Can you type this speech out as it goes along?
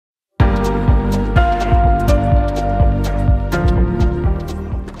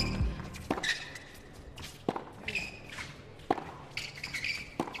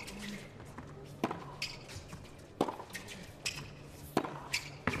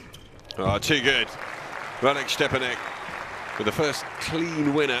Oh, too good. Radek Stepanek with the first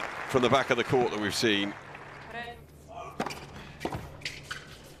clean winner from the back of the court that we've seen.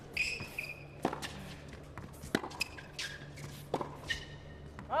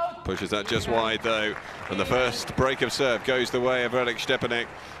 Pushes that just wide though, and the first break of serve goes the way of Radek Stepanek.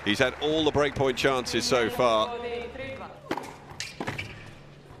 He's had all the breakpoint chances so far.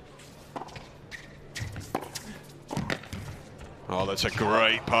 Oh, that's a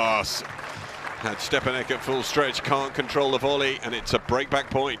great pass. Had Stepanek at full stretch, can't control the volley, and it's a breakback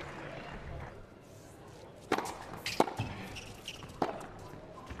point.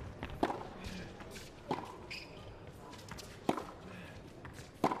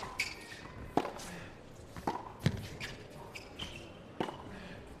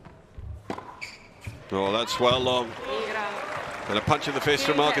 Oh, that's well long. And a punch in the fist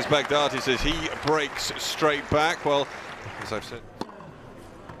from Marcus Baghdati says he breaks straight back. Well, as I've said.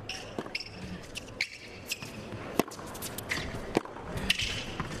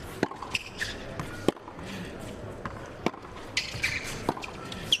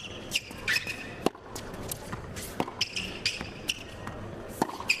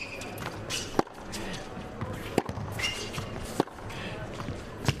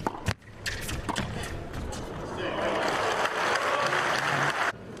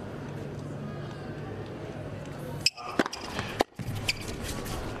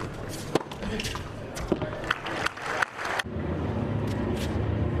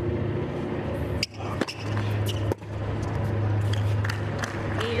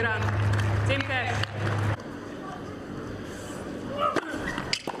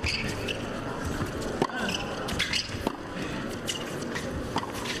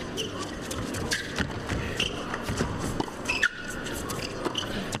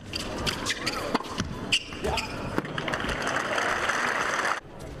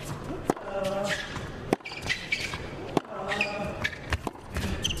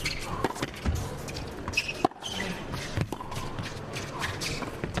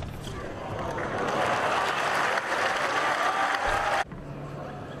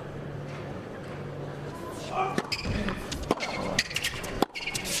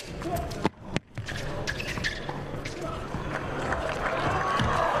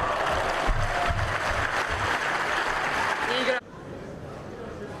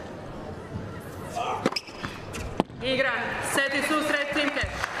 Igra, seti susret Timke.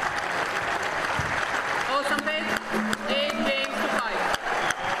 8-5, 8 games to 5.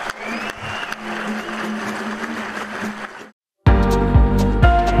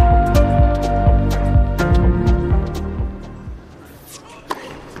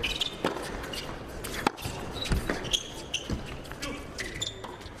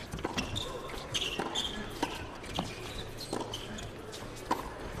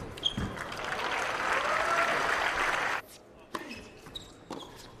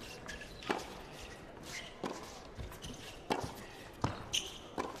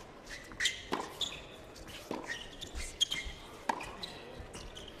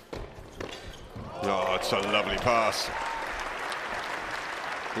 Oh, it's a lovely pass.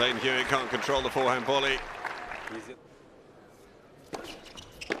 Leighton Hewitt can't control the forehand volley. He's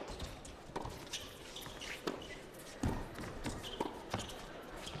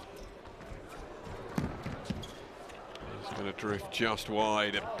going to drift just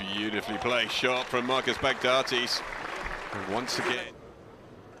wide. A beautifully placed shot from Marcus Baghdati. And once again.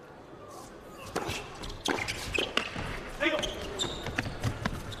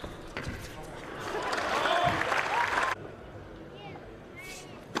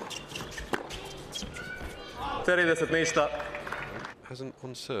 Hasn't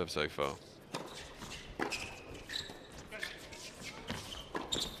on serve so far.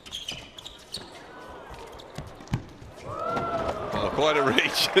 Oh, quite a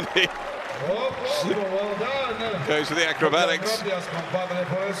reach. Goes for the acrobatics.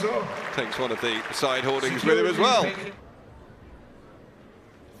 Takes one of the side hoardings with him as well.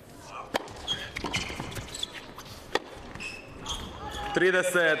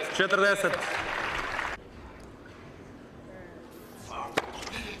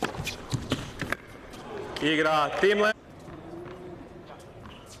 Igra, team left.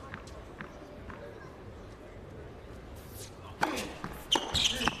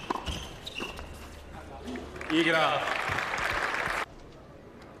 Igra.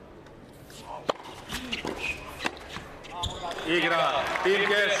 Igra, team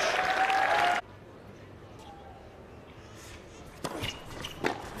cash.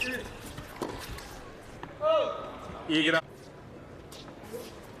 Igra.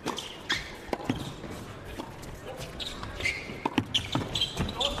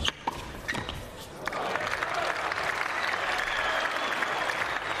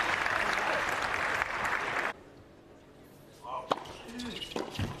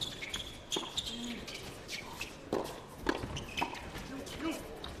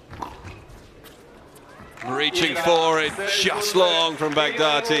 Reaching for it, just long from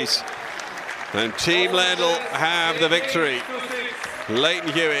Bagdatis. And Team Lendl have the victory.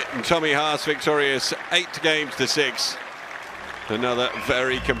 Leighton Hewitt and Tommy Haas victorious 8-6. Another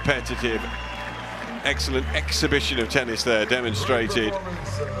very competitive, excellent exhibition of tennis there demonstrated.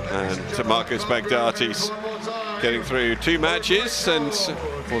 And Marcus Bagdatis getting through 2 matches, and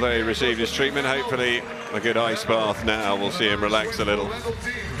although he received his treatment, hopefully a good ice bath now will see him relax a little.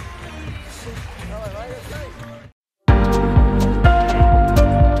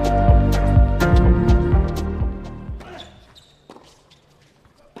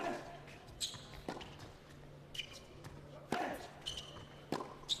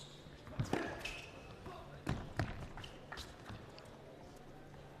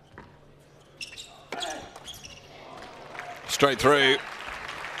 Straight through.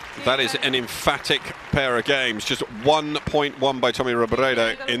 That is an emphatic pair of games. Just 1 point won by Tommy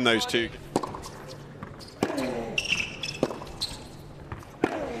Robredo in those 2.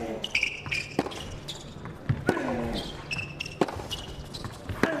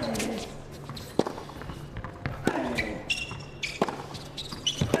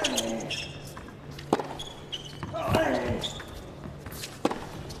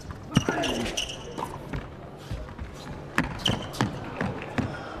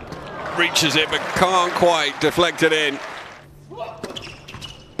 Reaches it, but can't quite deflect it in.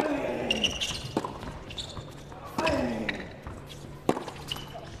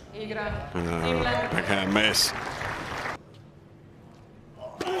 Backhand miss.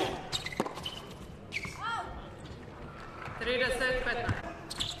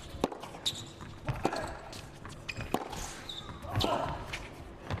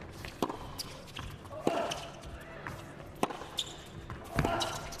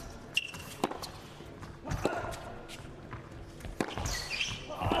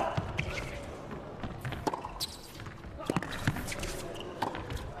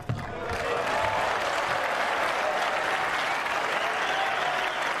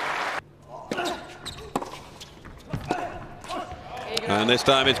 And this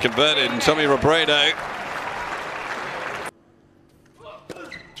time it's converted, and Tommy Robredo.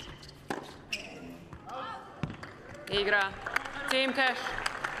 Igra. Team cash.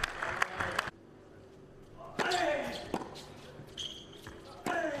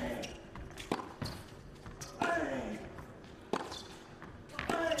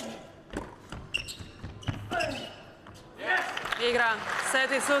 Igra.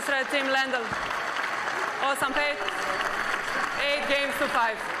 Seti susret Team Lendl. 8-5. 8 games to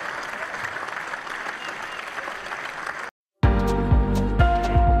 5.